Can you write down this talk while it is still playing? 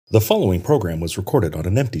The following program was recorded on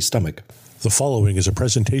an empty stomach. The following is a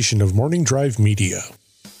presentation of Morning Drive Media.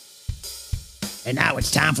 And now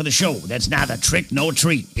it's time for the show that's neither trick nor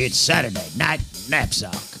treat. It's Saturday Night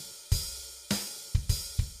Knapsack.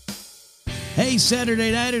 Hey,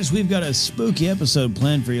 Saturday Nighters, we've got a spooky episode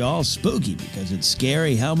planned for y'all. Spooky because it's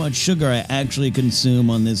scary how much sugar I actually consume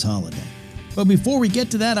on this holiday. But before we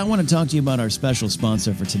get to that, I want to talk to you about our special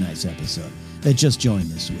sponsor for tonight's episode that just joined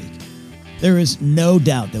this week. There is no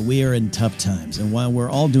doubt that we are in tough times, and while we're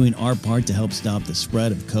all doing our part to help stop the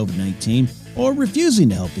spread of COVID-19, or refusing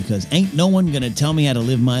to help because ain't no one going to tell me how to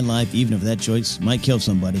live my life, even if that choice might kill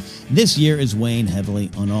somebody, this year is weighing heavily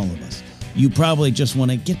on all of us. You probably just want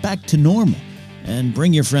to get back to normal and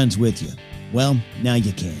bring your friends with you. Well, now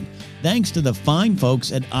you can. Thanks to the fine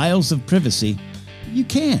folks at Isles of Privacy, you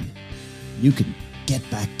can. You can get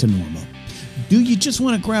back to normal. Do you just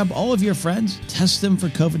want to grab all of your friends, test them for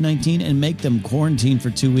COVID-19, and make them quarantine for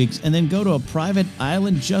 2 weeks, and then go to a private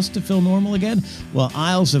island just to feel normal again? Well,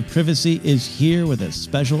 Isles of Privacy is here with a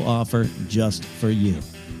special offer just for you.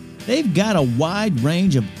 They've got a wide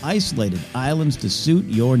range of isolated islands to suit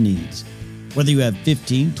your needs. Whether you have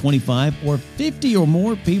 15, 25, or 50 or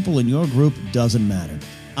more people in your group doesn't matter.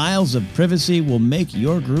 Isles of Privacy will make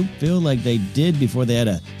your group feel like they did before they had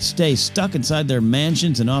to stay stuck inside their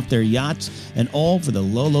mansions and off their yachts, and all for the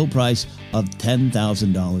low, low price of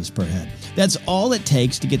 $10,000 per head. That's all it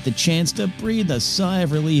takes to get the chance to breathe a sigh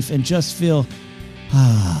of relief and just feel,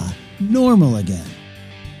 normal again.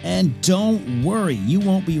 And don't worry, you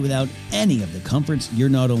won't be without any of the comforts you're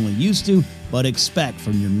not only used to, but expect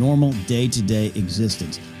from your normal day-to-day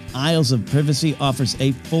existence. Isles of Privacy offers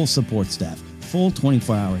a full support staff, full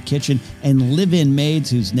 24-hour kitchen, and live-in maids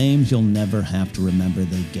whose names you'll never have to remember,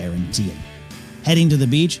 they guarantee it. Heading to the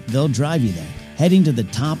beach, they'll drive you there. Heading to the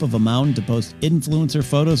top of a mountain to post influencer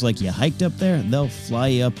photos like you hiked up there, they'll fly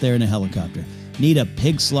you up there in a helicopter. Need a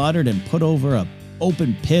pig slaughtered and put over a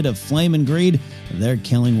open pit of flame and greed? They're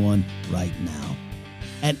killing one right now.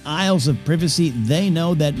 At Isles of Privacy, they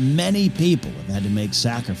know that many people have had to make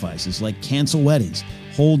sacrifices like cancel weddings,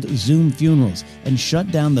 hold Zoom funerals, and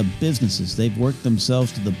shut down the businesses they've worked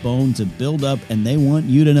themselves to the bone to build up, and they want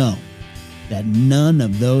you to know that none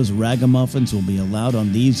of those ragamuffins will be allowed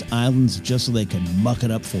on these islands just so they can muck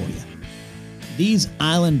it up for you. These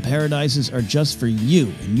island paradises are just for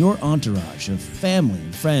you and your entourage of family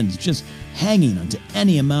and friends, just hanging onto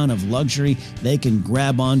any amount of luxury they can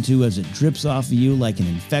grab onto as it drips off of you like an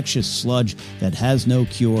infectious sludge that has no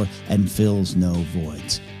cure and fills no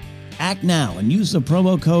voids. Act now and use the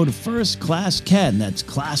promo code FIRSTClassKen, that's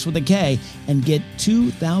class with a K, and get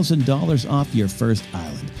 $2,000 off your first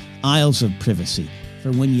island. Isles of Privacy,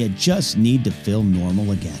 for when you just need to feel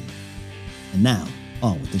normal again. And now,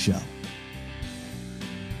 on with the show.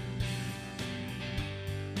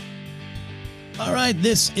 All right,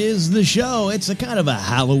 this is the show. It's a kind of a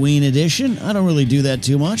Halloween edition. I don't really do that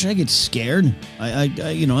too much. I get scared.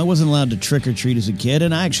 I wasn't allowed to trick or treat as a kid,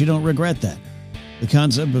 and I actually don't regret that. The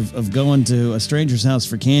concept of going to a stranger's house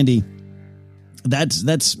for candy,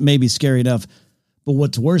 that's maybe scary enough. But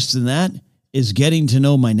what's worse than that is getting to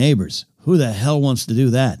know my neighbors. Who the hell wants to do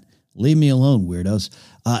that? Leave me alone, weirdos.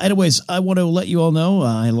 Anyways, I want to let you all know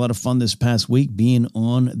I had a lot of fun this past week being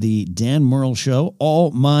on the Dan Murrell Show,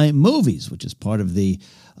 All My Movies, which is part of the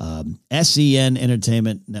SEN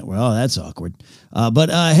Entertainment Network. Oh, that's awkward. But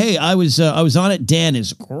hey, I was on it. Dan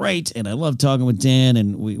is great, and I love talking with Dan.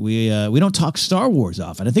 And we don't talk Star Wars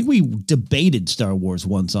often. I think we debated Star Wars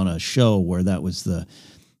once on a show where that was the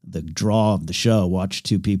draw of the show. Watch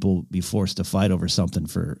two people be forced to fight over something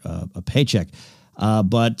for a paycheck.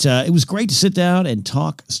 But it was great to sit down and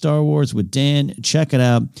talk Star Wars with Dan. Check it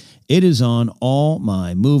out. It is on All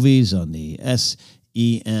My Movies on the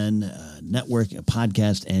SEN Network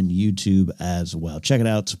podcast and YouTube as well. Check it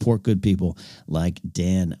out. Support good people like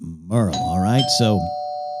Dan Murrell. All right. So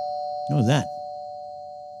what was that?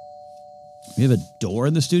 We have a door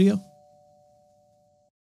in the studio?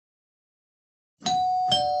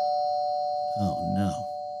 Oh, no.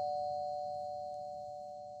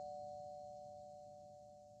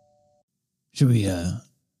 Should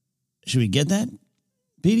we get that,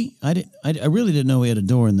 Petey? I really didn't know we had a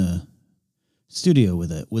door in the studio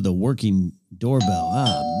with a working doorbell.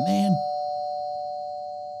 Ah, man.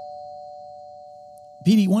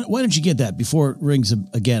 Petey, why don't you get that before it rings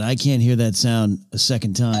again? I can't hear that sound a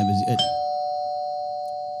second time.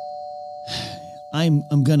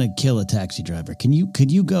 I'm gonna kill a taxi driver. Could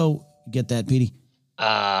you go get that, Petey?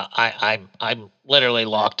 I'm literally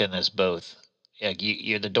locked in this booth.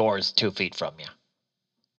 Yeah, the door is 2 feet from you.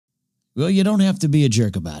 Well, you don't have to be a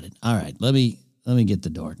jerk about it. All right, let me get the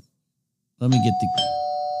door. Let me get the...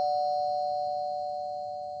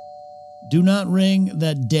 Do not ring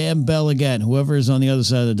that damn bell again, whoever is on the other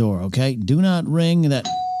side of the door, okay? Do not ring that...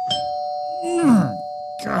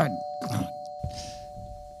 God.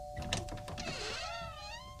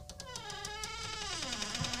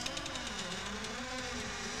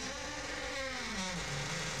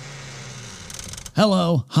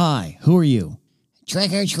 Hello, hi, who are you?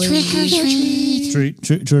 Trick or treat.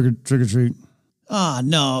 Trick or treat. Ah,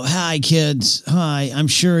 no. Hi, kids. Hi. I'm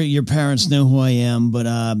sure your parents know who I am, but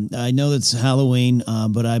I know it's Halloween,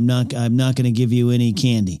 but I'm not going to give you any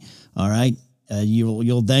candy. All right?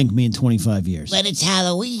 You'll thank me in 25 years. But it's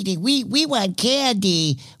Halloween. We want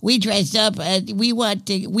candy. We dressed up. We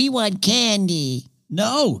want candy.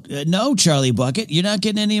 No, Charlie Bucket. You're not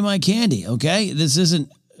getting any of my candy, okay? This isn't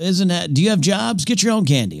that. Do you have jobs? Get your own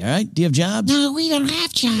candy, all right? Do you have jobs? No, we don't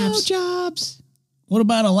have jobs. No jobs. What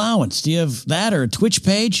about allowance? Do you have that or a Twitch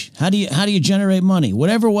page? How do you generate money?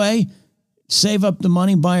 Whatever way, save up the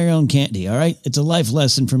money, buy your own candy, all right? It's a life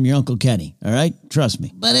lesson from your Uncle Kenny, all right? Trust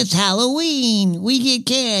me. But it's Halloween. We get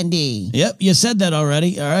candy. Yep, you said that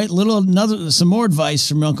already, all right? Some more advice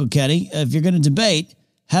from Uncle Kenny. If you're going to debate,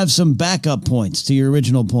 have some backup points to your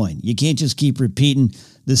original point. You can't just keep repeating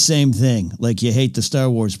the same thing like you hate the Star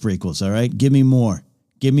Wars prequels, all right? Give me more.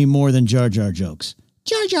 Give me more than Jar Jar jokes.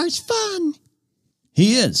 Jar Jar's fun.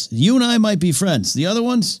 He is. You and I might be friends. The other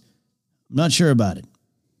ones, I'm not sure about it.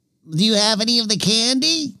 Do you have any of the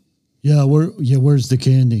candy? Yeah, where's the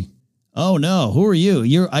candy? Oh, no. Who are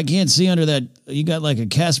you? I can't see under that. You got like a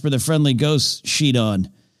Casper the Friendly Ghost sheet on.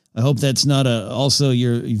 I hope that's not also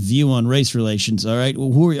your view on race relations, all right?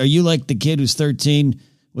 Are you like the kid who's 13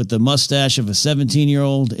 with the mustache of a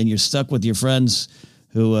 17-year-old and you're stuck with your friends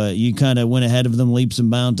who you kind of went ahead of them leaps and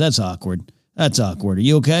bounds? That's awkward. Are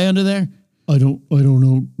you okay under there? I don't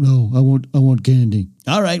know. No, I want candy.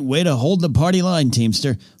 All right, way to hold the party line,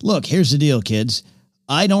 Teamster. Look, here's the deal, kids.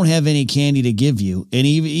 I don't have any candy to give you, and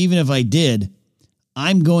even if I did,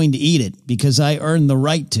 I'm going to eat it because I earned the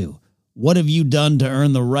right to. What have you done to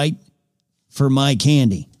earn the right for my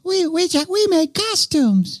candy? We made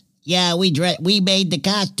costumes. Yeah, we made the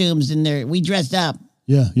costumes and we dressed up.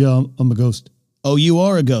 Yeah, I'm a ghost. Oh, you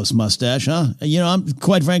are a ghost, mustache, huh?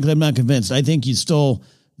 Quite frankly, I'm not convinced. I think you stole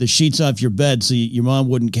the sheets off your bed so your mom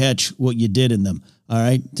wouldn't catch what you did in them. All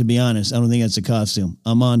right? To be honest, I don't think that's a costume.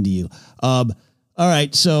 I'm on to you. All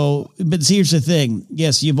right, but here's the thing.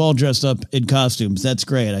 Yes, you've all dressed up in costumes. That's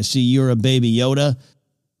great. I see you're a baby Yoda.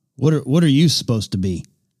 What are you supposed to be?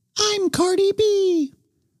 I'm Cardi B.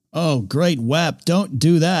 Oh, great. WAP. Don't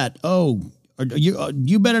do that. Oh,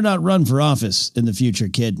 you better not run for office in the future,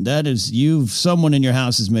 kid. Someone in your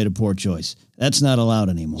house has made a poor choice. That's not allowed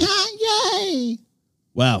anymore. Yay!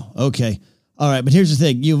 Wow. Okay. All right. But here's the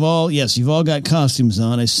thing. You've all got costumes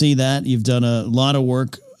on. I see that. You've done a lot of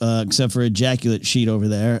work, except for ejaculate sheet over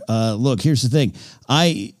there. Look, here's the thing.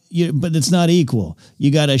 But it's not equal.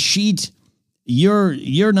 You got a sheet.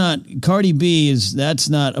 You're not Cardi B that's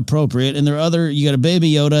not appropriate. And you got a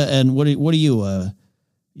baby Yoda. And what are you?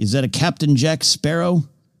 Is that a Captain Jack Sparrow?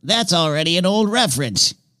 That's already an old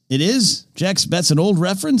reference. It is? That's an old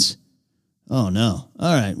reference? Oh, no.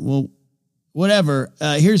 All right. Well, whatever.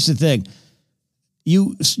 Here's the thing.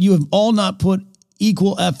 You have all not put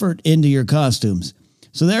equal effort into your costumes.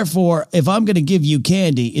 So therefore, if I'm going to give you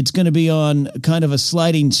candy, it's going to be on kind of a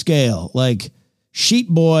sliding scale. Like Sheet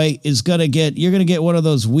Boy you're going to get one of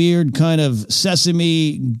those weird kind of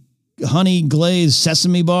honey glazed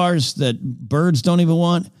sesame bars that birds don't even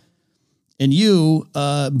want. And you,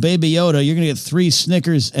 Baby Yoda, you're going to get 3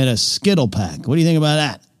 Snickers and a Skittle pack. What do you think about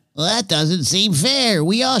that? Well, that doesn't seem fair.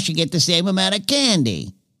 We all should get the same amount of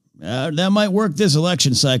candy. That might work this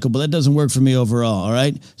election cycle, but that doesn't work for me overall, all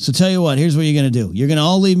right? So tell you what, here's what you're going to do. You're going to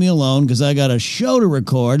all leave me alone because I got a show to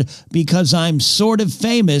record because I'm sort of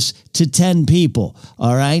famous to 10 people,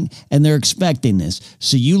 all right? And they're expecting this.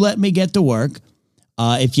 So you let me get to work.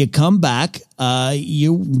 If you come back,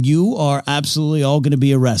 you are absolutely all going to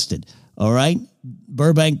be arrested, all right?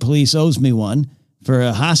 Burbank police owes me one for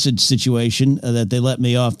a hostage situation that they let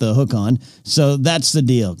me off the hook on. So that's the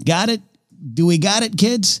deal. Got it? Do we got it,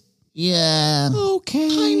 kids? Yeah.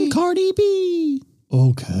 Okay. I'm Cardi B.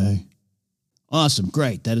 Okay. Awesome.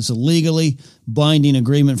 Great. That is a legally binding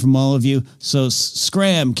agreement from all of you. So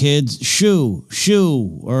scram, kids.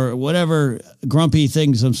 Shoo, or whatever grumpy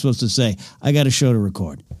things I'm supposed to say. I got a show to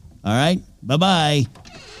record. All right? Bye-bye.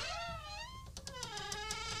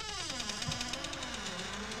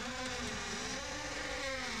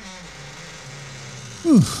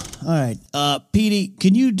 Whew. All right. Petey,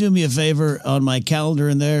 can you do me a favor on my calendar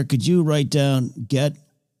in there? Could you write down get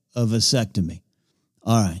a vasectomy?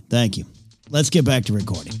 All right. Thank you. Let's get back to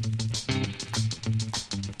recording.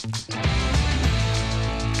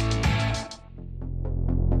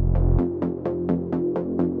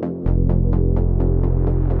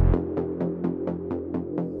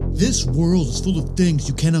 This world is full of things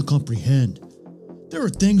you cannot comprehend. There are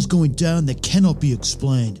things going down that cannot be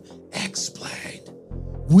explained. Explained.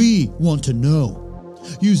 We want to know.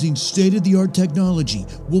 Using state-of-the-art technology,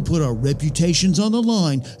 we'll put our reputations on the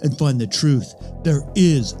line and find the truth. There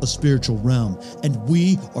is a spiritual realm, and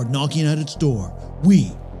we are knocking at its door.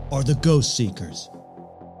 We are the Ghost Seekers.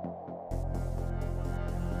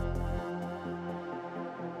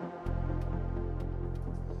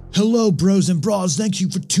 Hello, bros and bras. Thank you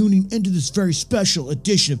for tuning into this very special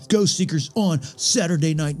edition of Ghost Seekers on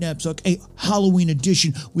Saturday Night Knapsack, a Halloween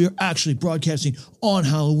edition. We are actually broadcasting on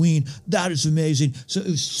Halloween. That is amazing. So it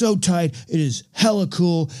was so tight. It is hella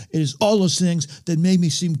cool. It is all those things that made me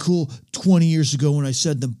seem cool 20 years ago when I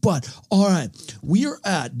said them. But, all right,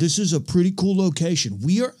 this is a pretty cool location.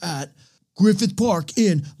 We are at Griffith Park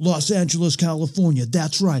in Los Angeles, California.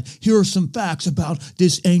 That's right. Here are some facts about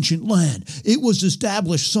this ancient land. It was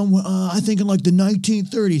established somewhere, I think in like the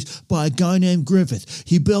 1930s by a guy named Griffith.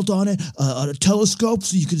 He built on it a telescope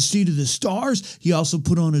so you can see to the stars. He also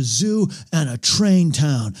put on a zoo and a train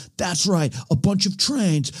town. That's right. A bunch of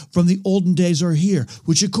trains from the olden days are here,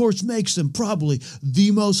 which of course makes them probably the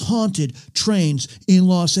most haunted trains in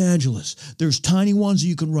Los Angeles. There's tiny ones that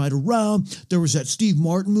you can ride around. There was that Steve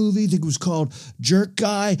Martin movie, I think it was called Jerk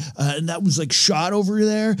Guy, and that was like shot over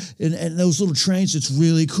there, and those little trains, it's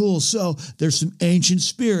really cool. So there's some ancient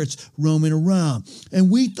spirits roaming around, and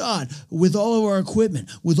we thought with all of our equipment,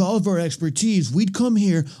 with all of our expertise, we'd come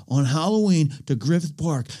here on Halloween to Griffith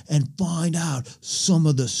Park and find out some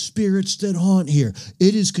of the spirits that haunt here.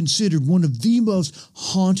 It is considered one of the most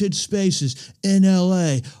haunted spaces in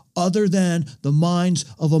LA, other than the minds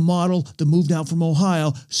of a model that moved out from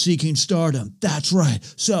Ohio seeking stardom. That's right.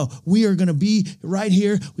 So we are going to be right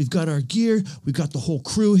here. We've got our gear. We've got the whole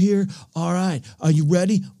crew here. All right. Are you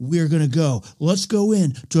ready? We're going to go. Let's go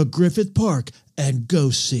in to a Griffith Park and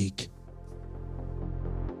ghost seek.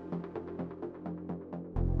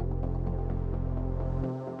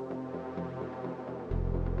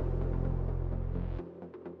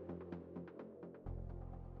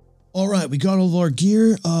 All right, we got all of our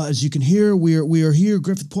gear. As you can hear, we are here,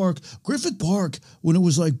 Griffith Park. Griffith Park, when it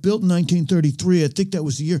was like built in 1933, I think that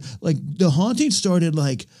was the year. Like the haunting started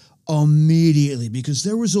like immediately because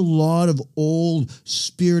there was a lot of old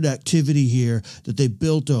spirit activity here that they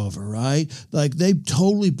built over, right? Like they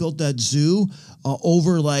totally built that zoo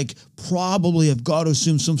over like probably, I've got to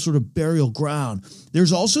assume, some sort of burial ground.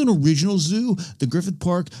 There's also an original zoo. The Griffith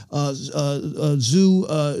Park zoo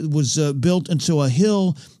was built into a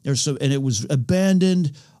hill. And it was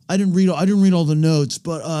abandoned. I didn't read all the notes,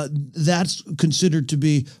 but that's considered to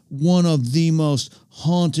be one of the most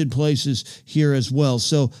haunted places here as well.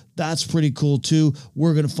 So that's pretty cool too.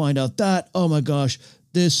 We're going to find out that. Oh my gosh,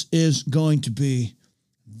 this is going to be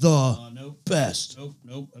the best.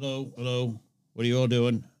 Nope. Hello. What are you all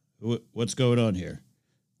doing? What's going on here?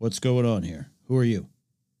 Who are you?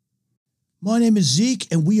 My name is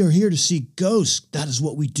Zeke, and we are here to seek ghosts. That is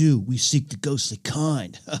what we do. We seek the ghostly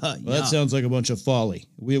kind. Well, that sounds like a bunch of folly.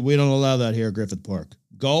 We don't allow that here at Griffith Park.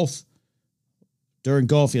 Golf during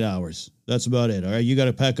golfing hours. That's about it. All right, you got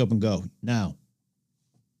to pack up and go now.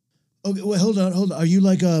 Okay, wait, hold on. Are you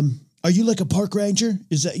like a park ranger?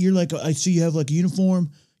 Is that I see you have like a uniform.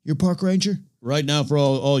 You're a park ranger? Right now, for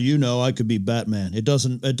all you know, I could be Batman. It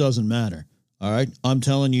doesn't matter. All right, I'm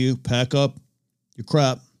telling you, pack up your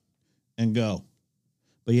crap and go.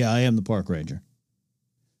 But yeah, I am the park ranger.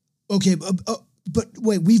 Okay, but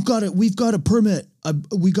wait, we've got a permit.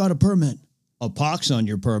 We got a permit. A pox on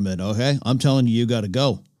your permit, okay? I'm telling you, you got to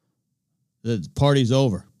go. The party's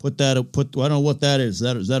over. I don't know what that is.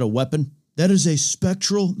 Is that a weapon? That is a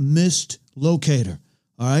spectral mist locator.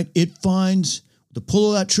 All right, it finds the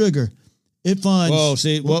pull of that trigger. It finds. Whoa,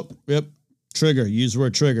 see, yep. Trigger. Use the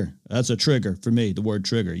word trigger. That's a trigger for me. The word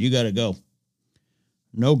trigger. You got to go.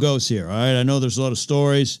 No ghosts here, all right? I know there's a lot of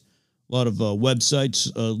stories, a lot of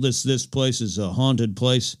websites list this place as a haunted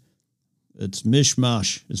place. It's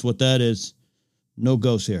mishmash is what that is. No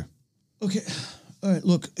ghosts here. Okay, all right,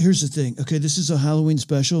 look, here's the thing. Okay, this is a Halloween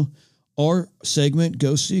special. Our segment,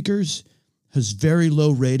 Ghost Seekers, has very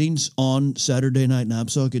low ratings on Saturday Night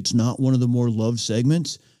Knapsack. It's not one of the more loved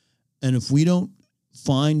segments. And if we don't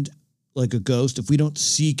find like a ghost, if we don't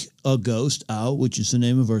seek a ghost out, which is the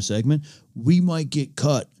name of our segment, we might get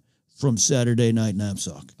cut from Saturday Night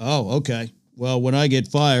Knapsack. Oh, okay. Well, when I get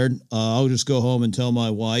fired, I'll just go home and tell my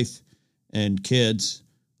wife and kids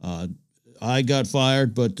I got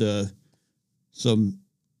fired, but some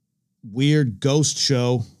weird ghost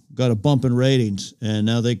show got a bump in ratings, and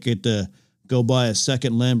now they get to go buy a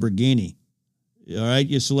second Lamborghini. All right,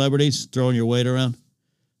 you celebrities throwing your weight around?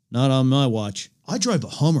 Not on my watch. I drive a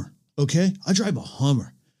Hummer. Okay? I drive a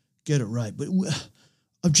Hummer. Get it right. But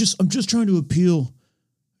I'm just trying to appeal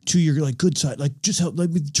to your like good side. Like just help, like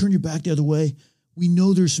turn your back the other way. We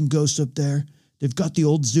know there's some ghosts up there. They've got the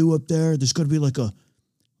old zoo up there. There's got to be like a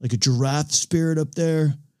giraffe spirit up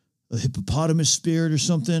there, a hippopotamus spirit or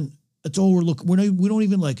something. That's all we're looking. We don't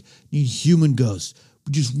even like need human ghosts.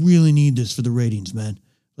 We just really need this for the ratings, man.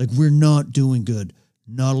 Like we're not doing good.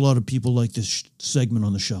 Not a lot of people like this segment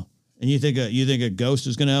on the show. And you think a ghost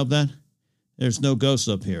is going to help that? There's no ghosts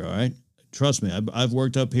up here. All right, trust me. I've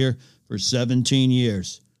worked up here for 17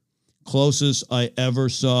 years. Closest I ever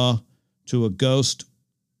saw to a ghost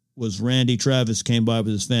was Randy Travis came by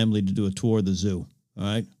with his family to do a tour of the zoo. All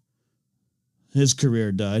right. His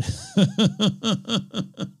career died.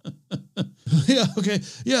 Yeah, okay.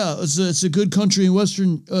 Yeah, it's a good country and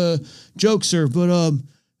western joke, sir. But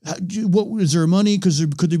what is there money?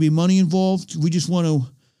 Could there be money involved? We just want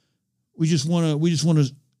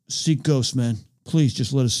to seek ghosts, man. Please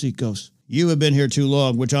just let us seek ghosts. You have been here too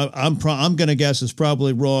long, which I'm going to guess is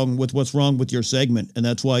probably wrong with what's wrong with your segment, and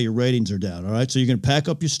that's why your ratings are down, all right? So you're going to pack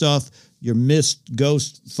up your stuff, your missed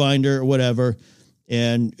ghost finder or whatever,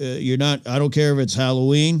 and you're not – I don't care if it's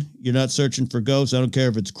Halloween. You're not searching for ghosts. I don't care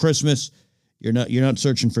if it's Christmas. You're not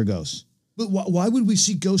searching for ghosts. But why would we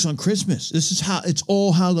seek ghosts on Christmas? This is how – it's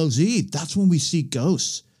All Hallows Eve. That's when we seek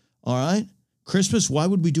ghosts, all right? Christmas, why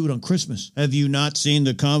would we do it on Christmas? Have you not seen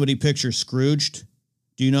the comedy picture Scrooged?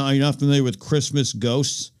 Are you not familiar with Christmas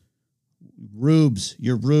ghosts? Rubes,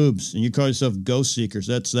 you're rubes, and you call yourself ghost seekers.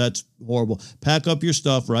 That's horrible. Pack up your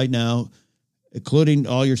stuff right now, including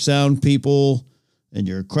all your sound people and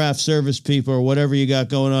your craft service people or whatever you got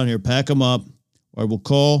going on here. Pack them up, or we'll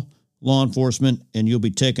call law enforcement, and you'll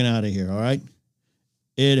be taken out of here, all right?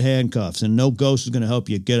 In handcuffs, and no ghost is going to help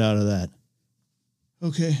you get out of that.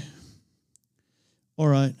 Okay. All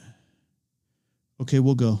right. Okay,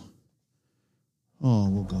 we'll go. Oh,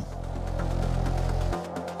 we'll go.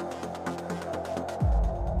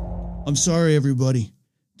 I'm sorry, everybody.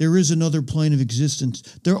 There is another plane of existence.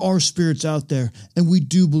 There are spirits out there, and we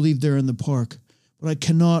do believe they're in the park. But I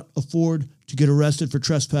cannot afford to get arrested for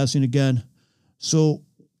trespassing again. So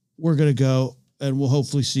we're going to go, and we'll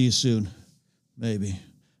hopefully see you soon. Maybe.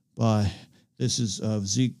 Bye. This is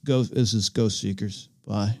Ghost Seekers.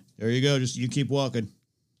 Bye. There you go. Just you keep walking.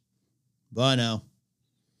 Bye now.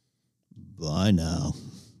 Bye now.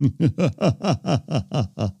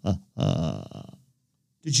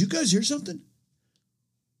 Did you guys hear something?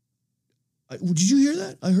 Did you hear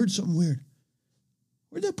that? I heard something weird.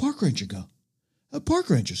 Where'd that park ranger go? That park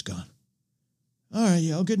ranger's gone. All right,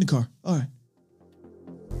 yeah, I'll get in the car. All right.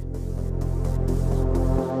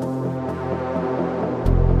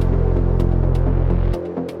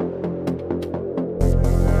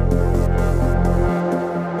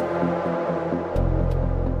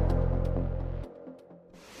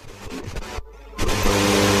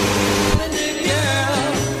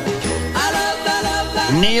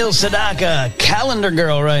 Neil Sedaka, Calendar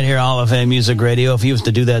Girl right here, Hall of Fame Music Radio. If he was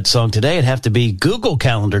to do that song today, it'd have to be Google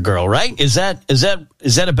Calendar Girl, right? Is that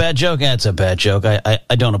a bad joke? That's a bad joke. I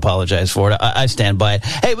don't apologize for it. I stand by it.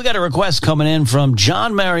 Hey, we got a request coming in from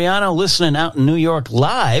John Mariano, listening out in New York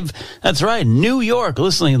live. That's right, New York,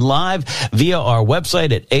 listening live via our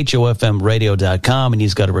website at hofmradio.com. And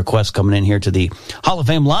he's got a request coming in here to the Hall of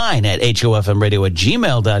Fame line at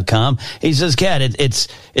hofmradio@gmail.com. He says, Kat,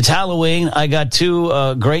 it's Halloween. I got two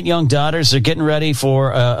great young daughters. They're getting ready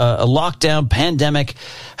for a lockdown pandemic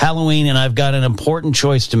Halloween, and I've got an important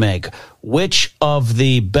choice to make. Which of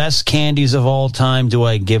the best candies of all time do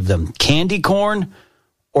I give them? Candy corn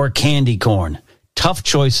or candy corn? Tough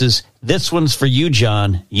choices. This one's for you,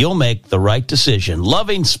 John. You'll make the right decision.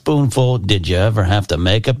 Loving Spoonful, did you ever have to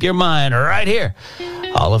make up your mind? Right here,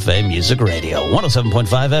 Hall of Fame Music Radio,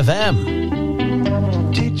 107.5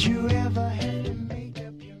 FM. Did you ever have to make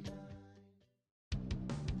up your mind?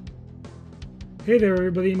 Hey there,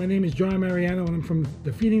 everybody. My name is John Mariano, and I'm from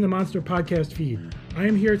the Feeding the Monster podcast feed. I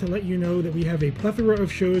am here to let you know that we have a plethora of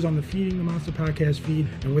shows on the Feeding the Monster podcast feed,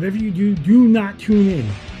 and whatever you do, do not tune in.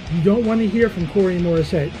 You don't want to hear from Corey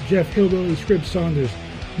Morissette, Jeff Hillbilly Scribs Saunders,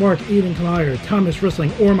 Mark Eden Kalier, Thomas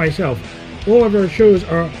Wrestling, or myself. All of our shows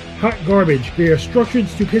are hot garbage. They are structured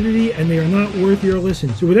stupidity, and they are not worth your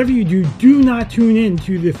listen. So whatever you do, do not tune in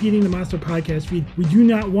to the Feeding the Monster podcast feed. We do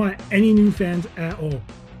not want any new fans at all.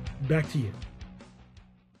 Back to you.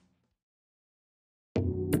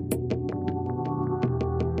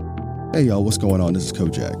 Hey y'all, what's going on? This is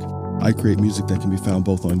Kojak. I create music that can be found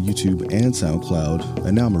both on YouTube and SoundCloud,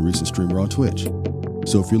 and now I'm a recent streamer on Twitch.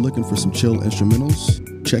 So if you're looking for some chill instrumentals,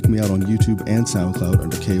 check me out on YouTube and SoundCloud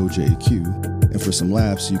under KOJQ, And for some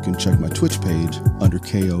laughs, you can check my Twitch page under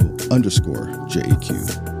KO_JAQ.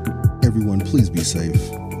 Everyone, please be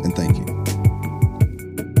safe, and thank you.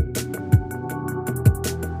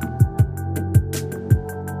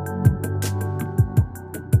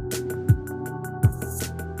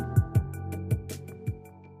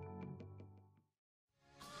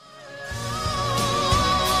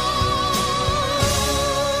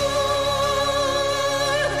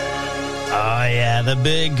 The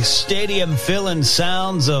big stadium-filling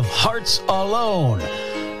sounds of Hearts Alone,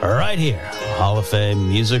 right here, Hall of Fame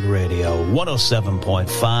Music Radio,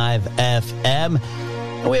 107.5 FM.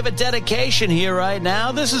 And we have a dedication here right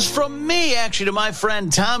now. This is from me, actually, to my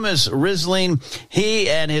friend Thomas Risling. He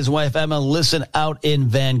and his wife Emma listen out in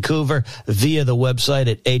Vancouver via the website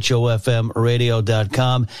at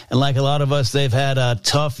hofmradio.com. And like a lot of us, they've had a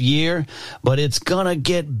tough year, but it's going to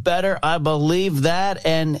get better. I believe that.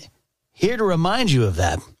 And here to remind you of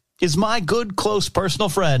that is my good, close, personal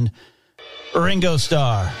friend, Ringo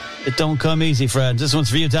Starr. It don't come easy, friends. This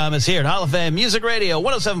one's for you, Thomas, here at Hall of Fame Music Radio,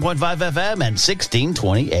 107.5 FM and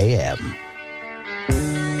 1620 AM.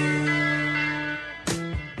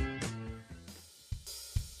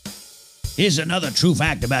 Here's another true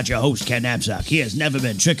fact about your host, Ken Napzok. He has never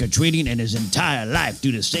been trick-or-treating in his entire life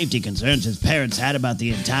due to safety concerns his parents had about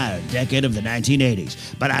the entire decade of the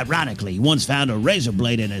 1980s. But ironically, he once found a razor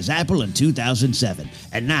blade in his apple in 2007.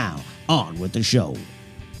 And now, on with the show.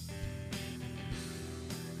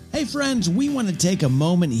 Hey friends, we want to take a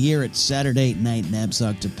moment here at Saturday Night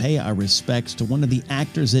Napzok to pay our respects to one of the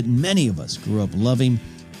actors that many of us grew up loving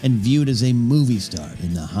and viewed as a movie star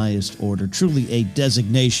in the highest order, truly a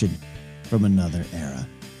designation from another era.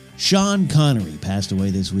 Sean Connery passed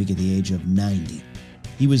away this week at the age of 90.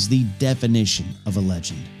 He was the definition of a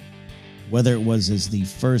legend. Whether it was as the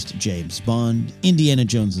first James Bond, Indiana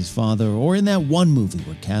Jones's father, or in that one movie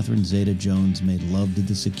where Catherine Zeta-Jones made love to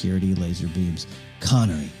the security laser beams,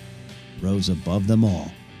 Connery rose above them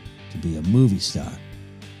all to be a movie star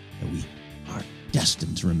that we are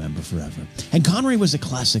destined to remember forever. And Connery was a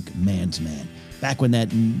classic man's man, back when that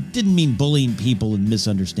didn't mean bullying people and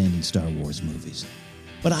misunderstanding Star Wars movies.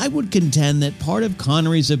 But I would contend that part of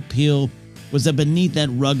Connery's appeal was that beneath that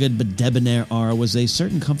rugged but debonair aura was a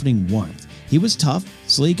certain comforting warmth. He was tough,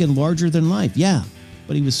 sleek, and larger than life, yeah,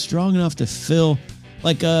 but he was strong enough to feel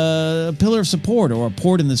like a pillar of support or a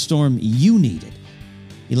port in the storm you needed.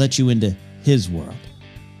 He let you into his world.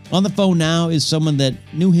 On the phone now is someone that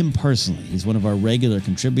knew him personally. He's one of our regular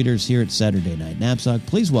contributors here at Saturday Night Napzok.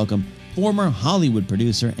 Please welcome former Hollywood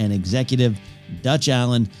producer and executive Dutch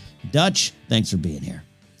Allen. Dutch, thanks for being here.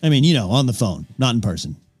 I mean, you know, on the phone, not in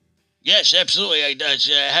person. Yes, absolutely. I was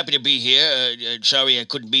happy to be here. Sorry I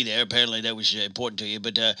couldn't be there. Apparently that was important to you.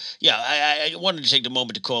 But, I wanted to take the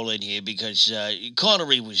moment to call in here because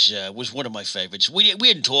Connery was one of my favorites. We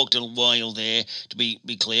hadn't talked in a while there, to be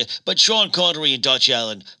clear. But Sean Connery and Dutch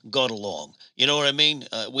Allen got along. You know what I mean?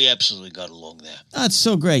 We absolutely got along there. That's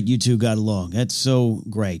so great you two got along. That's so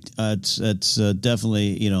great. It's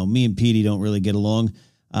definitely, you know, me and Petey don't really get along.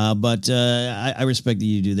 But I respect that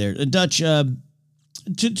you do there. Dutch,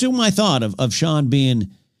 to my thought of Sean being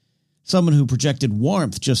someone who projected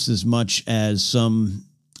warmth just as much as some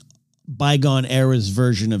bygone era's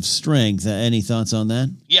version of strength. Any thoughts on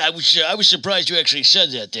that? Yeah, I was surprised you actually said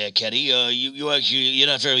that there, Kenny. You're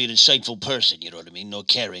not very an insightful person, you know what I mean? No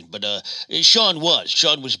caring. But Sean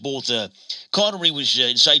was both. Connery was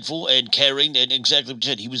insightful and caring, and exactly what you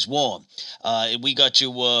said. He was warm. And we got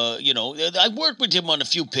to, I worked with him on a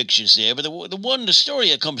few pictures there, but the story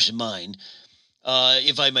that comes to mind,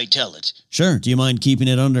 if I may tell it. Sure. Do you mind keeping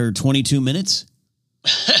it under 22 minutes?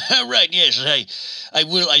 Right, yes. I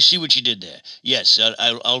will. I see what you did there. Yes,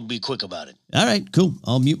 I'll be quick about it. All right, cool.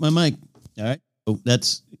 I'll mute my mic. All right. Oh,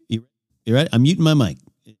 you're right. I'm muting my mic.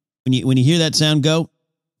 When you hear that sound go,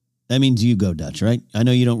 that means you go, Dutch, right? I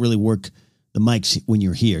know you don't really work the mics when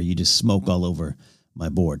you're here. You just smoke all over my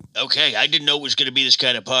board. Okay, I didn't know it was going to be this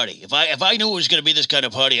kind of party. If I knew it was going to be this kind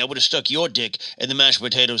of party, I would have stuck your dick in the mashed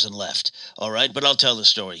potatoes and left. All right, but I'll tell the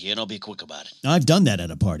story here, and I'll be quick about it. I've done that at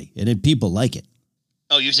a party, and people like it.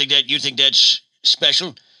 Oh, you think that's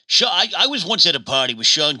special? I was once at a party with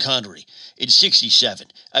Sean Connery in '67.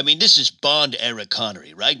 I mean, this is Bond-era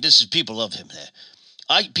Connery, right? This is people love him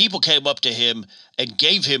there. People came up to him and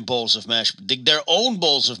gave him their own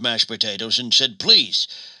bowls of mashed potatoes and said, please,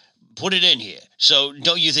 put it in here. So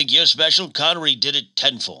don't you think you're special? Connery did it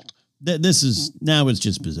tenfold. It's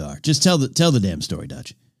just bizarre. Just tell the damn story,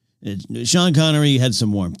 Dutch. Sean Connery had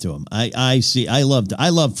some warmth to him. I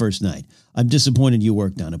love First Night. I'm disappointed you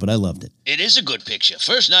worked on it, but I loved it. It is a good picture.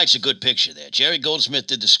 First Night's a good picture there. Jerry Goldsmith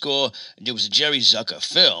did the score, and it was a Jerry Zucker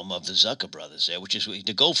film of the Zucker brothers there, which is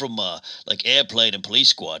to go from like Airplane and Police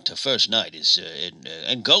Squad to First Night is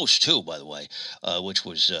and Ghost too, by the way, which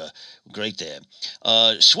was great there.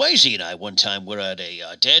 Swayze and I one time were at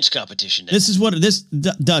a dance competition. This is what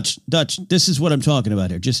Dutch. This is what I'm talking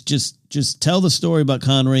about here. Just tell the story about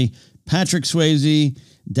Connery, Patrick Swayze,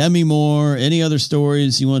 Demi Moore, any other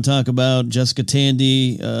stories you want to talk about, Jessica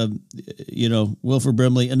Tandy, Wilford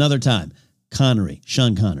Brimley, another time. Connery,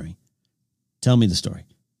 Sean Connery. Tell me the story.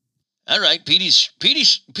 All right, Petey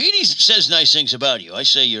says nice things about you. I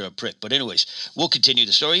say you're a prick, but anyways, we'll continue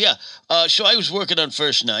the story. Yeah, so I was working on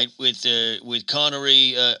First Night with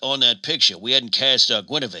Connery on that picture. We hadn't cast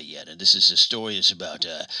Guinevere yet, and this is a story that's about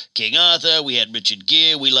King Arthur. We had Richard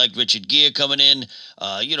Gere. We liked Richard Gere coming in.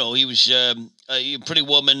 He was a Pretty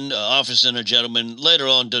Woman, Officer and a Gentleman. Later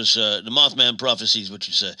on does the Mothman Prophecies, which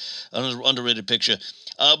is an underrated picture.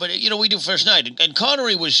 But we do First Night, and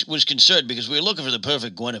Connery was concerned because we were looking for the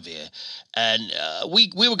perfect Guinevere, and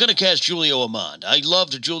we were going to cast Julia Ormond. I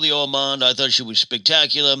loved Julia Ormond. I thought she was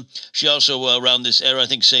spectacular. She also, around this era, I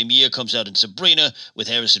think same year, comes out in Sabrina with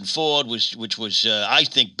Harrison Ford, which was, I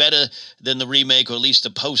think, better than the remake, or at least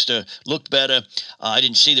the poster looked better. I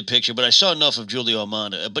didn't see the picture, but I saw enough of Julia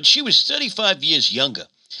Ormond. But she was 35 years younger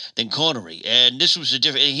than Connery, and this was a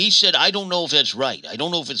different. And he said, "I don't know if that's right. I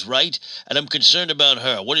don't know if it's right, and I'm concerned about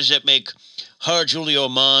her. What does that make her, Julia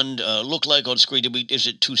Ormond, look like on screen? Is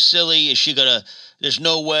it too silly? Is she gonna? There's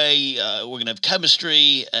no way we're gonna have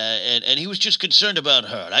chemistry." And he was just concerned about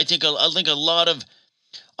her. And I think a lot of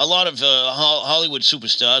Hollywood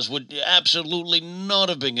superstars would absolutely not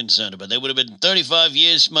have been concerned about it. They would have been 35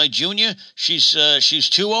 years my junior. She's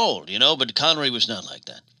too old, But Connery was not like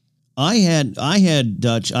that. I had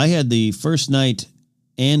the First Night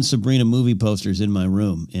and Sabrina movie posters in my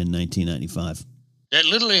room in 1995. That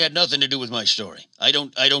literally had nothing to do with my story. I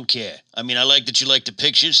don't care. I mean, I like that you like the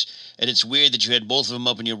pictures, and it's weird that you had both of them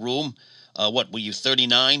up in your room. What, were you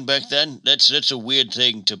 39 back then? That's a weird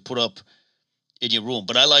thing to put up in your room.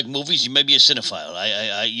 But I like movies. You may be a cinephile.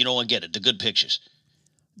 I get it. The good pictures.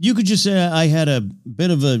 You could just say I had a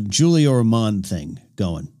bit of a Julia Ormond thing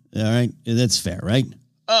going. All right? That's fair, right?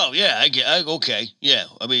 Oh, yeah, okay, yeah.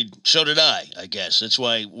 I mean, so did I guess. That's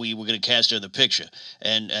why we were going to cast her in the picture.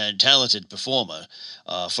 And talented performer,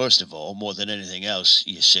 first of all, more than anything else,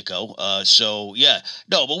 you sicko. So, yeah.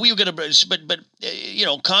 No, but we were going to,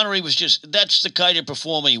 but Connery was just, that's the kind of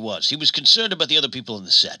performer he was. He was concerned about the other people in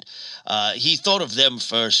the set. He thought of them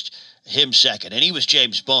first, him second. And he was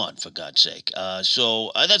James Bond, for God's sake.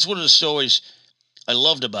 So that's one of the stories I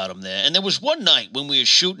loved about him there. And there was one night when we were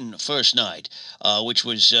shooting First Night, which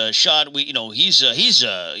was shot.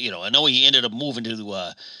 I know he ended up moving to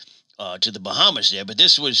the Bahamas there, but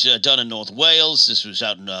this was done in North Wales. This was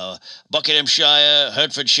out in Buckinghamshire,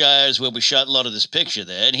 Hertfordshire, is where we shot a lot of this picture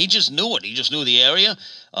there. And he just knew it. He just knew the area.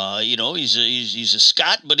 He's a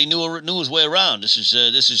Scot, but he knew his way around. This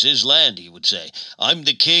is his land, he would say. I'm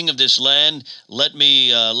the king of this land. Let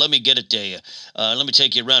me get it to you. Let me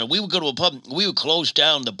take you around. And we would go to a pub. We would close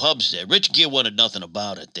down the pubs there. Rich Gere wanted nothing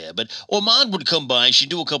about it there, but Ormond would come by. She'd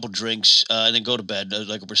do a couple drinks and then go to bed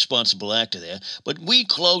like a responsible actor there. But we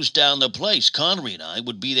closed down the place. Connery and I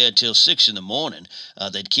would be there till 6 a.m.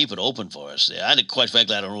 They'd keep it open for us there. Quite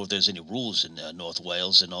frankly, I don't know if there's any rules in North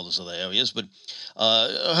Wales and all those other areas, but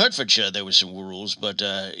Hertfordshire, there were some rules, but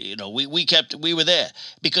we were there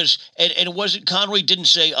because and it wasn't. Connery didn't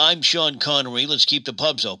say, "I'm Sean Connery, let's keep the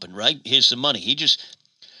pubs open, right? Here's some money."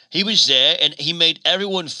 He was there, and he made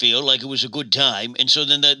everyone feel like it was a good time. And so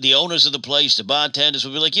then the owners of the place, the bartenders,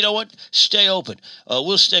 would be like, "You know what? Stay open.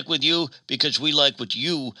 We'll stick with you because we like what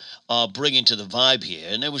you are bringing to the vibe here."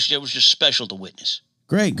 And it was just special to witness.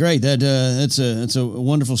 Great. That's a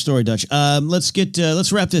wonderful story, Dutch.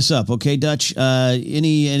 Let's wrap this up, okay, Dutch?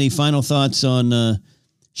 Any final thoughts on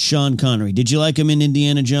Sean Connery? Did you like him in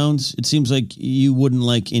Indiana Jones? It seems like you wouldn't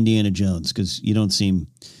like Indiana Jones because you don't seem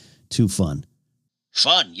too fun.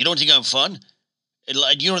 Fun? You don't think I'm fun?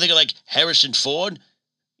 You don't think I like Harrison Ford?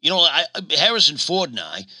 Harrison Ford and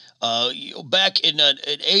I, back in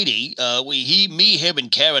 80, him,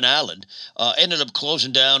 and Karen Allen ended up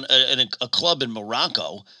closing down a club in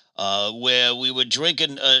Morocco where we were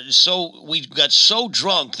drinking. We got so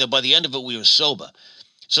drunk that by the end of it we were sober.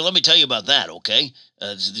 So let me tell you about that, okay?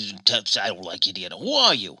 I don't like Indiana. Who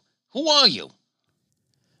are you?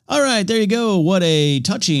 All right, there you go. What a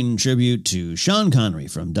touching tribute to Sean Connery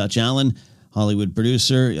from Dutch Allen, Hollywood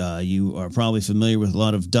producer. You are probably familiar with a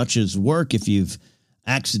lot of Dutch's work if you've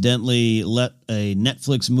accidentally let a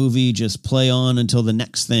Netflix movie just play on until the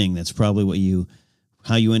next thing. That's probably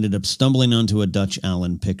how you ended up stumbling onto a Dutch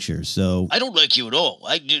Allen picture. So I don't like you at all.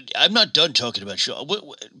 I'm not done talking about Sean.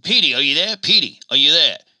 Petey, are you there? Petey, are you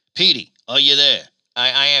there? Petey, are you there?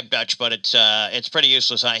 I am Dutch, but it's pretty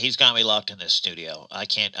useless. He's got me locked in this studio. I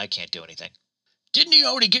can't do anything. Didn't he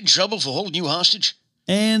already get in trouble for holding you hostage?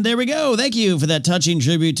 And there we go. Thank you for that touching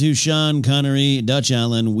tribute to Sean Connery, Dutch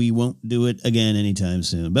Allen. We won't do it again anytime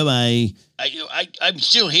soon. Bye-bye. I'm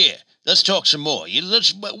still here. Let's talk some more.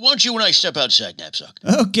 Why don't you and I step outside, Knapsack?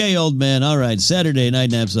 Okay, old man. All right. Saturday Night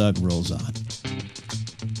Knapsack rolls on.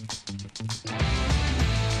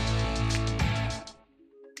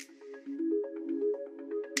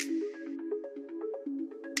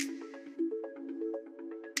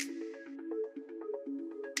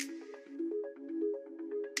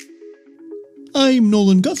 I'm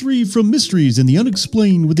Nolan Guthrie from Mysteries and the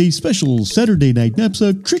Unexplained with a special Saturday Night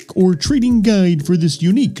Knapsack trick or treating guide for this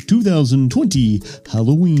unique 2020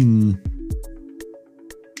 Halloween.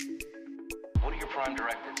 What are your prime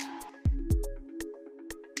directives?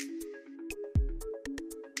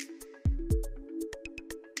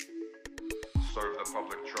 Serve the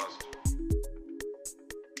public trust.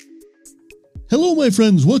 Hello, my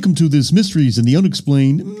friends. Welcome to this Mysteries and the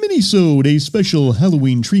Unexplained mini-sode, a special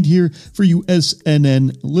Halloween treat here for you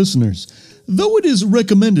SNN listeners. Though it is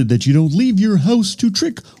recommended that you don't leave your house to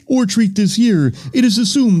trick or treat this year, it is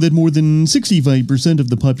assumed that more than 65% of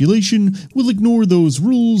the population will ignore those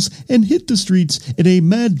rules and hit the streets in a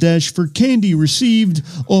mad dash for candy received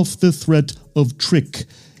off the threat of trick.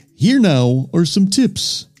 Here now are some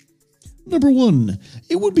tips. Number 1.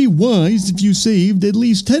 It would be wise if you saved at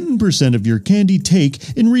least 10% of your candy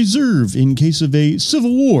take in reserve in case of a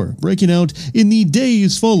civil war breaking out in the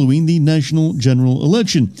days following the national general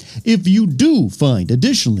election. If you do find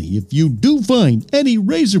any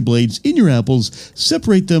razor blades in your apples,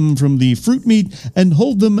 separate them from the fruit meat and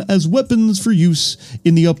hold them as weapons for use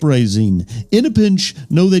in the uprising. In a pinch,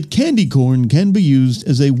 know that candy corn can be used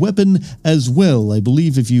as a weapon as well. I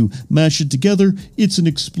believe if you mash it together, it's an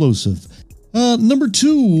explosive. Number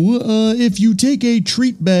 2, if you take a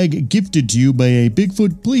treat bag gifted to you by a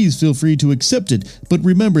Bigfoot, please feel free to accept it. But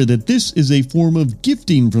remember that this is a form of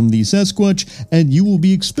gifting from the Sasquatch, and you will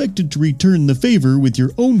be expected to return the favor with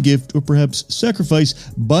your own gift or perhaps sacrifice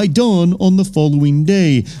by dawn on the following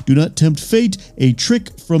day. Do not tempt fate. A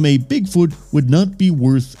trick from a Bigfoot would not be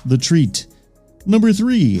worth the treat. Number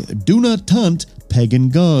 3, do not taunt pagan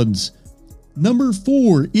gods. Number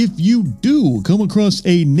 4, if you do come across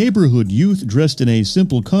a neighborhood youth dressed in a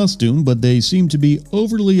simple costume, but they seem to be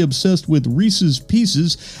overly obsessed with Reese's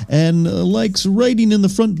Pieces and likes riding in the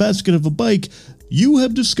front basket of a bike, you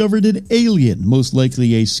have discovered an alien, most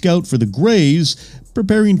likely a scout for the Greys,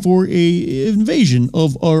 preparing for an invasion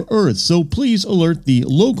of our Earth. So please alert the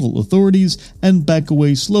local authorities and back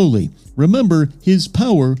away slowly. Remember, his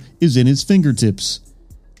power is in his fingertips.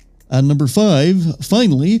 And number 5,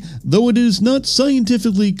 finally, though it is not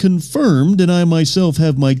scientifically confirmed, and I myself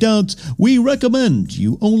have my doubts, we recommend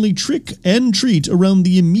you only trick and treat around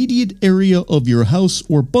the immediate area of your house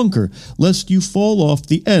or bunker, lest you fall off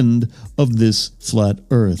the end of this flat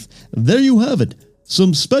earth. There you have it.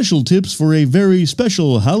 Some special tips for a very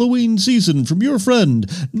special Halloween season from your friend,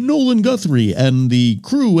 Nolan Guthrie, and the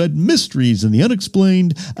crew at Mysteries and the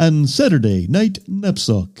Unexplained and Saturday Night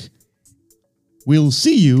Knapsack. We'll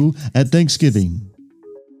see you at Thanksgiving.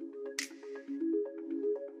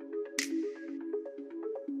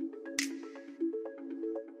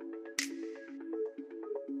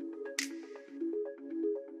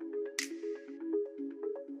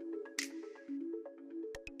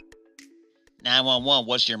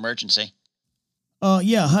 What's your emergency?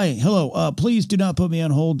 Yeah, hi, hello. Please do not put me on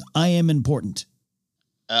hold. I am important.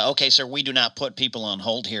 Okay, sir, we do not put people on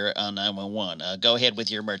hold here on 911. Go ahead with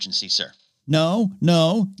your emergency, sir.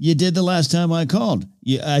 No, you did the last time I called.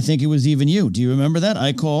 I think it was even you. Do you remember that?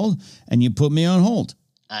 I called and you put me on hold.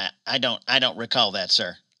 I don't recall that,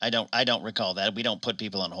 sir. I don't recall that. We don't put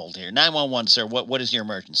people on hold here. 911, sir. What is your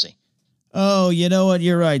emergency? Oh, you know what?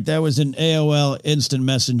 You're right. That was an AOL Instant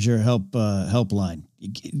Messenger helpline.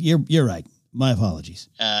 You're right. My apologies.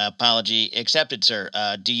 Apology accepted, sir.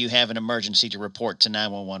 Do you have an emergency to report to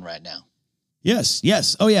 911 right now?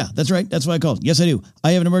 Yes. Oh, yeah, that's right. That's why I called. Yes, I do.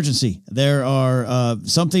 I have an emergency. There are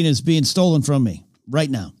something is being stolen from me right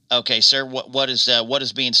now. Okay, sir. What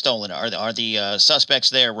is being stolen? Are the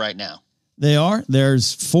suspects there right now? They are.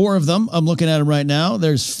 There's 4 of them. I'm looking at them right now.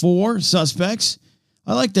 There's 4 suspects.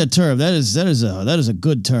 I like that term. That is a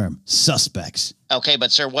good term. Suspects. Okay,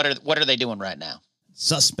 but sir, what are they doing right now?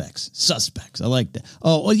 Suspects. I like that.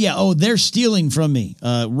 Oh, yeah. Oh, they're stealing from me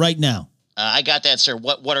right now. I got that, sir.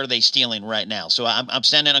 What are they stealing right now? So I'm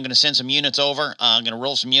going to send some units over. I'm going to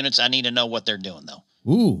roll some units. I need to know what they're doing, though.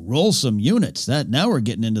 Ooh, roll some units. Now we're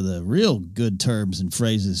getting into the real good terms and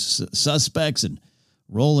phrases. Suspects and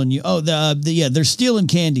rolling you. Oh, they're stealing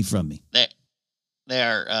candy from me.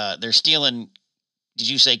 They're stealing. Did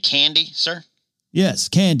you say candy, sir? Yes,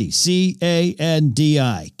 candy.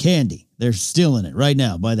 Candy. Candy. They're stealing it right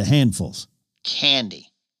now by the handfuls. Candy.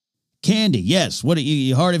 Yes. What are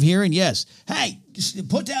you hard of hearing? Yes. Hey, just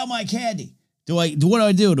put down my candy. What do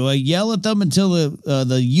I do? Do I yell at them until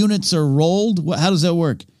the units are rolled? How does that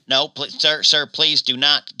work? No, please, sir, please do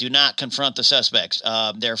not confront the suspects.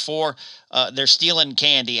 Therefore, they're stealing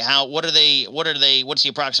candy. What are they? What's the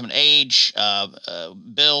approximate age,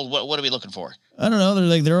 build? What are we looking for? I don't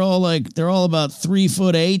know. They're all about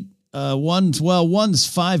 3'8". One's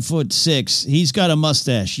 5'6". He's got a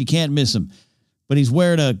mustache. You can't miss him. But he's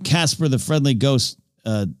wearing a Casper the Friendly Ghost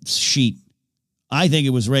sheet. I think it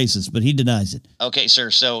was racist, but he denies it. Okay, sir.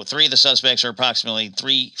 So 3 of the suspects are approximately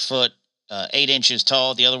 3 foot 8 inches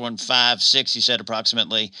tall. The other one 5'6". You said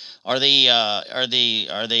approximately. Are they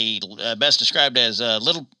best described as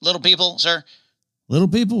little people, sir? Little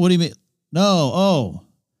people? What do you mean? No. Oh,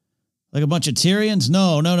 like a bunch of Tyrians?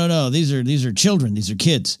 No. These are children. These are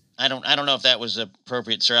kids. I don't know if that was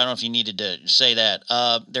appropriate, sir. I don't know if you needed to say that.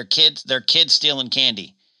 They're kids stealing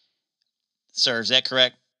candy. Sir, is that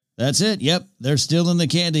correct? That's it. Yep. They're stealing the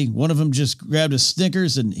candy. One of them just grabbed a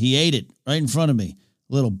Snickers and he ate it right in front of me.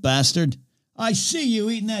 Little bastard. I see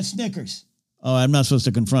you eating that Snickers. Oh, I'm not supposed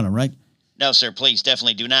to confront him, right? No, sir. Please,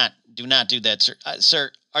 definitely do not do that, sir.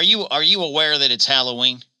 Sir, are you aware that it's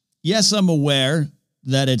Halloween? Yes, I'm aware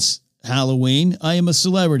that it's Halloween. I am a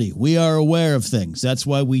celebrity. We are aware of things. That's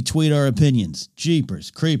why we tweet our opinions.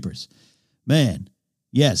 Jeepers, creepers. Man,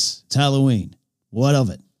 yes, it's Halloween. What of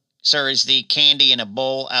it? Sir, is the candy in a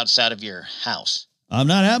bowl outside of your house? I'm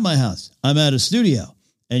not at my house. I'm at a studio.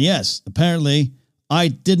 And yes, apparently, I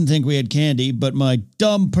didn't think we had candy, but my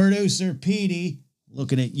dumb producer, Petey,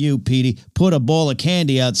 looking at you, Petey, put a bowl of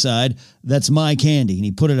candy outside. That's my candy, and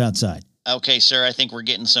he put it outside. Okay, sir, I think we're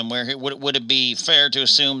getting somewhere here. Would it be fair to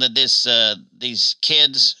assume that these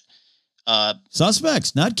kids...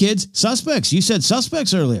 Suspects, not kids. Suspects. You said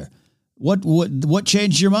suspects earlier. What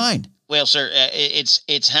changed your mind? Well, sir,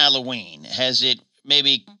 it's Halloween. Has it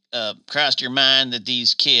maybe crossed your mind that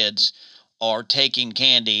these kids are taking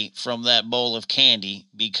candy from that bowl of candy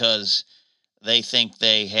because they think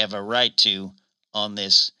they have a right to on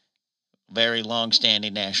this very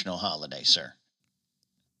long-standing national holiday, sir?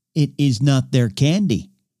 It is not their candy.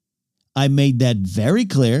 I made that very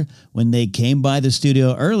clear when they came by the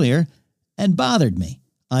studio earlier and bothered me.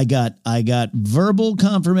 I got verbal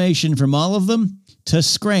confirmation from all of them to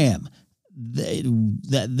scram.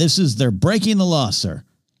 They're breaking the law, sir.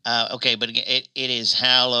 Okay, but it is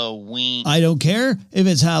Halloween. I don't care if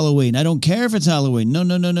it's Halloween. I don't care if it's Halloween.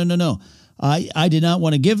 No. I did not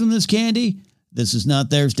want to give them this candy. This is not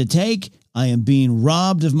theirs to take. I am being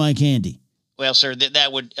robbed of my candy. Well, sir,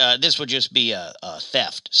 this would just be a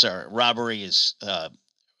theft, sir. Robbery is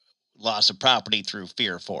loss of property through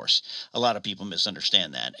fear of force. A lot of people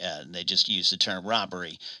misunderstand that. They just use the term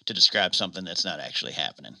robbery to describe something that's not actually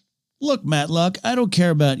happening. Look, Matlock, I don't care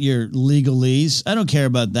about your legalese. I don't care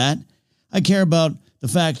about that. I care about the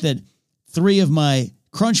fact that 3 of my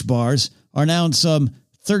Crunch bars are now in some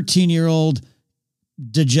 13-year-old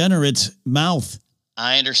degenerate's mouth.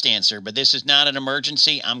 I understand, sir, but this is not an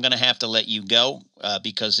emergency. I'm going to have to let you go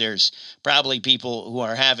because there's probably people who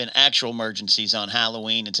are having actual emergencies on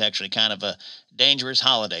Halloween. It's actually kind of a dangerous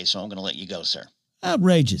holiday, so I'm going to let you go, sir.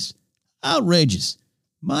 Outrageous.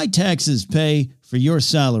 My taxes pay for your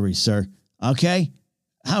salary, sir. Okay?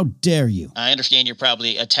 How dare you? I understand you're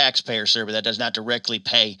probably a taxpayer, sir, but that does not directly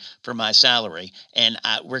pay for my salary. And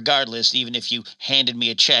regardless, even if you handed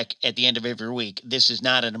me a check at the end of every week, this is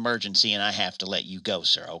not an emergency, and I have to let you go,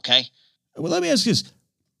 sir, okay? Well, let me ask you this.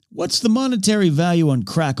 What's the monetary value on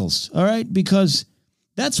Crackles, all right? Because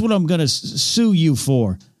that's what I'm going to sue you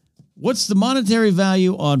for. What's the monetary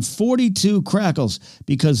value on 42 Crackles?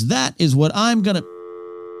 Because that is what I'm going to...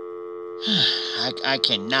 I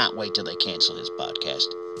cannot wait till they cancel this podcast.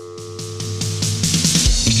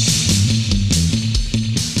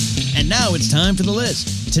 And now it's time for the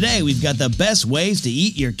list. Today we've got the best ways to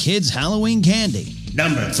eat your kids' Halloween candy.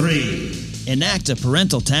 Number 3. Enact a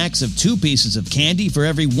parental tax of 2 pieces of candy for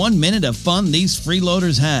every 1 minute of fun these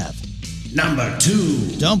freeloaders have. Number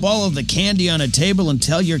 2. Dump all of the candy on a table and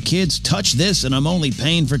tell your kids, touch this and I'm only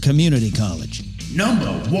paying for community college.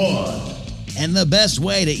 Number 1. And the best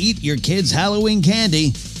way to eat your kids' Halloween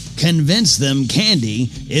candy, convince them candy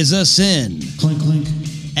is a sin. Clink, clink.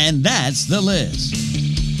 And that's the list.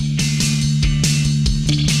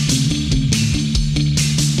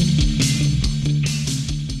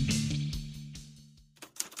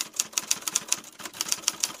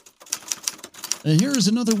 And here is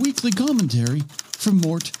another weekly commentary from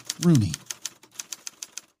Mort Rooney.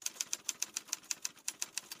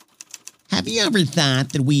 Have you ever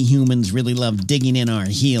thought that we humans really love digging in our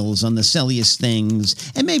heels on the silliest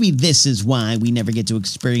things? And maybe this is why we never get to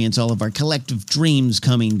experience all of our collective dreams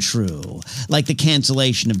coming true, like the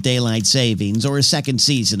cancellation of daylight savings or a second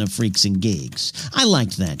season of Freaks and Geeks. I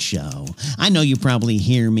liked that show. I know you probably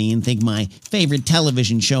hear me and think my favorite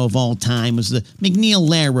television show of all time was the McNeil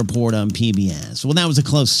Lehrer Report on PBS. Well, that was a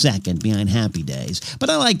close second behind Happy Days, but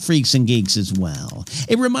I like Freaks and Geeks as well.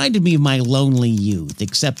 It reminded me of my lonely youth,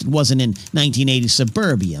 except it wasn't in 1980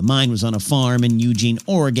 suburbia. Mine was on a farm in Eugene,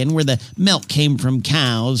 Oregon, where the milk came from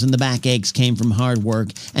cows and the backaches came from hard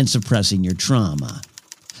work and suppressing your trauma.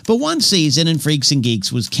 But one season in Freaks and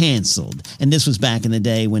Geeks was canceled, and this was back in the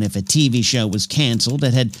day when if a TV show was canceled,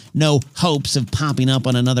 it had no hopes of popping up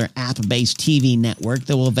on another app-based TV network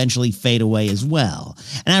that will eventually fade away as well.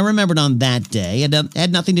 And I remembered on that day, it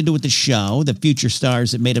had nothing to do with the show, the future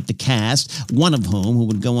stars that made up the cast, one of whom who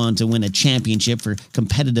would go on to win a championship for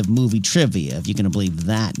competitive movie trivia, if you can believe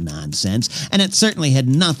that nonsense, and it certainly had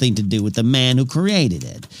nothing to do with the man who created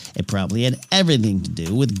it. It probably had everything to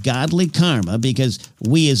do with godly karma, because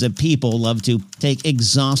we as a people love to take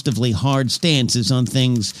exhaustively hard stances on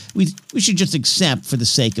things we should just accept for the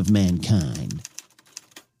sake of mankind.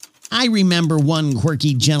 I remember one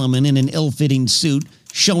quirky gentleman in an ill-fitting suit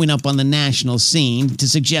showing up on the national scene to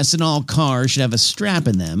suggest that all cars should have a strap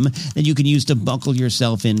in them that you can use to buckle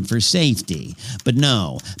yourself in for safety. But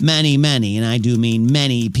no, many, and I do mean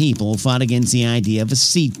many people fought against the idea of a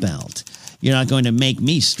seatbelt. You're not going to make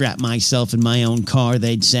me strap myself in my own car,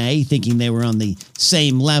 they'd say, thinking they were on the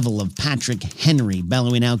same level of Patrick Henry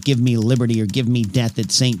bellowing out, "Give me liberty or give me death"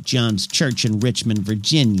 at St. John's Church in Richmond,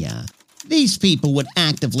 Virginia. These people would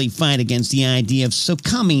actively fight against the idea of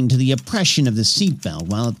succumbing to the oppression of the seatbelt,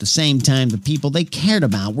 while at the same time the people they cared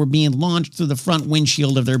about were being launched through the front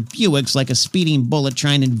windshield of their Buicks like a speeding bullet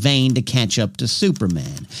trying in vain to catch up to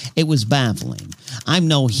Superman. It was baffling. I'm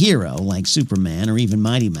no hero like Superman or even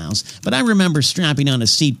Mighty Mouse, but I remember strapping on a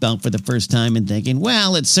seatbelt for the first time and thinking,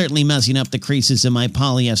 well, it's certainly messing up the creases in my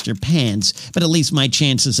polyester pants, but at least my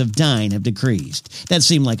chances of dying have decreased. That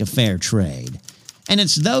seemed like a fair trade. And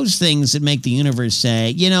it's those things that make the universe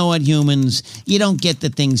say, you know what, humans, you don't get the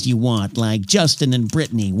things you want, like Justin and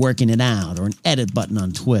Brittany working it out or an edit button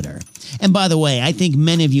on Twitter. And by the way, I think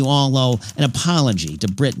many of you all owe an apology to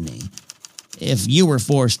Brittany. If you were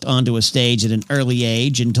forced onto a stage at an early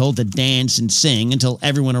age and told to dance and sing until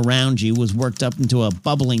everyone around you was worked up into a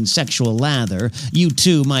bubbling sexual lather, you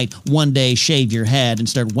too might one day shave your head and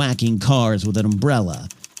start whacking cars with an umbrella.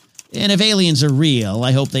 And if aliens are real,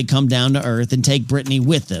 I hope they come down to Earth and take Brittany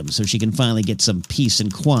with them so she can finally get some peace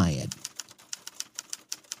and quiet.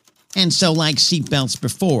 And so, like seatbelts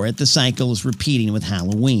before it, the cycle is repeating with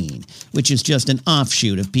Halloween, which is just an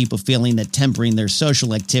offshoot of people feeling that tempering their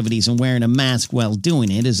social activities and wearing a mask while doing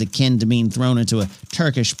it is akin to being thrown into a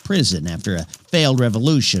Turkish prison after a failed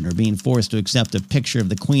revolution or being forced to accept a picture of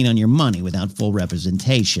the Queen on your money without full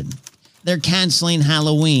representation. They're canceling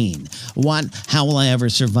Halloween. What? How will I ever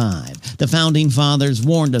survive? The Founding Fathers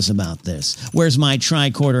warned us about this. Where's my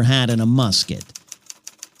tricorder hat and a musket?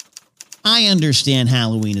 I understand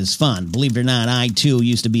Halloween is fun. Believe it or not, I too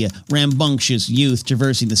used to be a rambunctious youth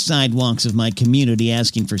traversing the sidewalks of my community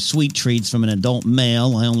asking for sweet treats from an adult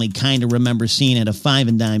male I only kind of remember seeing at a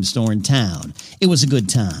five-and-dime store in town. It was a good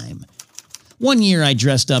time. One year I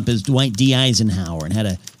dressed up as Dwight D. Eisenhower and had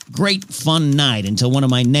a great fun night until one of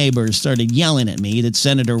my neighbors started yelling at me that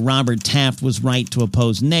Senator Robert Taft was right to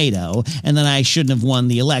oppose NATO and that I shouldn't have won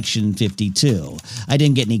the election in '52. I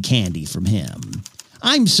didn't get any candy from him.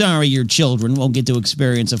 I'm sorry your children won't get to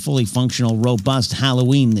experience a fully functional, robust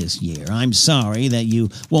Halloween this year. I'm sorry that you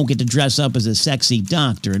won't get to dress up as a sexy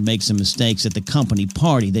doctor and make some mistakes at the company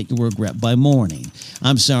party that you'll regret by morning.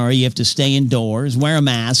 I'm sorry you have to stay indoors, wear a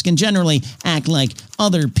mask, and generally act like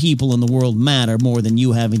other people in the world matter more than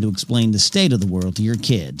you having to explain the state of the world to your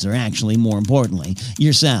kids, or actually, more importantly,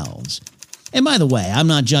 yourselves. And by the way, I'm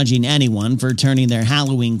not judging anyone for turning their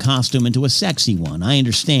Halloween costume into a sexy one. I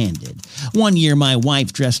understand it. One year, my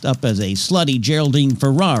wife dressed up as a slutty Geraldine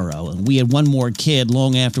Ferraro, and we had one more kid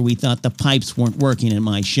long after we thought the pipes weren't working in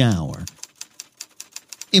my shower.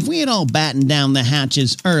 If we had all battened down the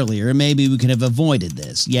hatches earlier, maybe we could have avoided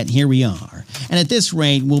this, yet here we are. And at this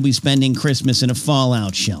rate, we'll be spending Christmas in a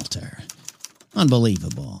fallout shelter.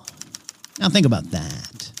 Unbelievable. Now think about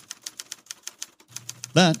that.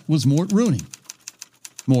 That was Mort Rooney.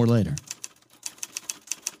 More later.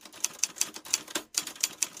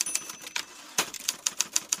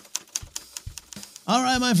 All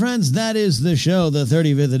right, my friends, that is the show, the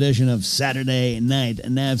 35th edition of Saturday Night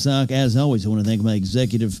Knapsack. As always, I want to thank my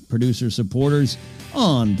executive producer supporters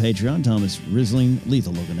on Patreon: Thomas Risling,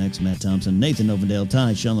 Lethal Logan X, Matt Thompson, Nathan Ovendale,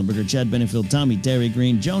 Ty Schellenberger, Chad Benefield, Tommy Terry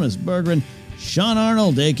Green, Jonas Berggren, Sean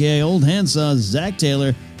Arnold, a.k.a. Old Handsaw, Zach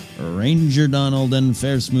Taylor, Ranger Donald, and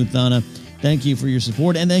Fair Smooth Donna. Thank you for your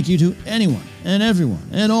support, and thank you to anyone and everyone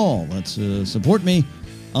and all that's support me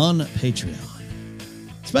on Patreon.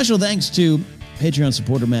 Special thanks to Patreon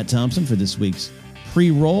supporter Matt Thompson for this week's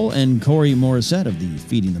pre-roll, and Corey Morissette of the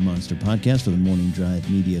Feeding the Monster podcast for the Morning Drive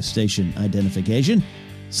Media Station identification.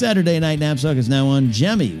 Saturday Night Knapsack is now on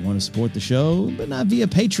Gemmy. Want to support the show, but not via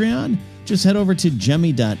Patreon? Just head over to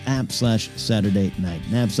gemmy.app/Saturday Night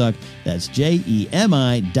Knapsack. That's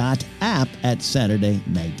JEMI.app at Saturday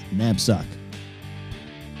Night Knapsack.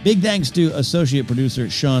 Big thanks to associate producer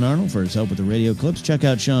Sean Arnold for his help with the radio clips. Check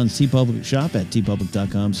out Sean's TeePublic shop at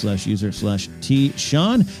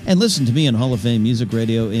tpublic.com/user/tshawn, and listen to me on Hall of Fame Music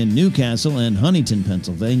Radio in Newcastle and Huntington,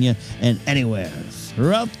 Pennsylvania, and anywhere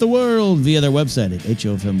throughout the world via their website at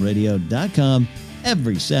hofmradio.com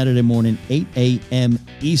every Saturday morning, 8 a.m.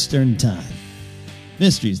 Eastern Time.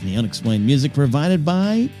 Mysteries and the Unexplained music provided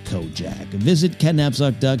by Kojak. Visit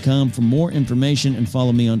catnapsock.com for more information and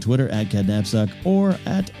follow me on Twitter at catnapsock or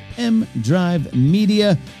at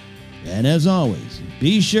mdrivemedia. And as always,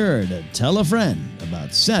 be sure to tell a friend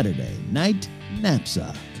about Saturday Night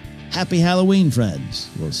Knapsack. Happy Halloween, friends.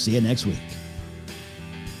 We'll see you next week.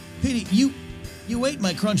 Petey, you ate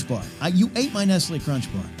my Crunch Bar. You ate my Nestle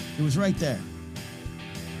Crunch Bar. It was right there.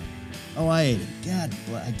 Oh, I ate it. God,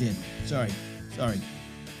 I did. Sorry.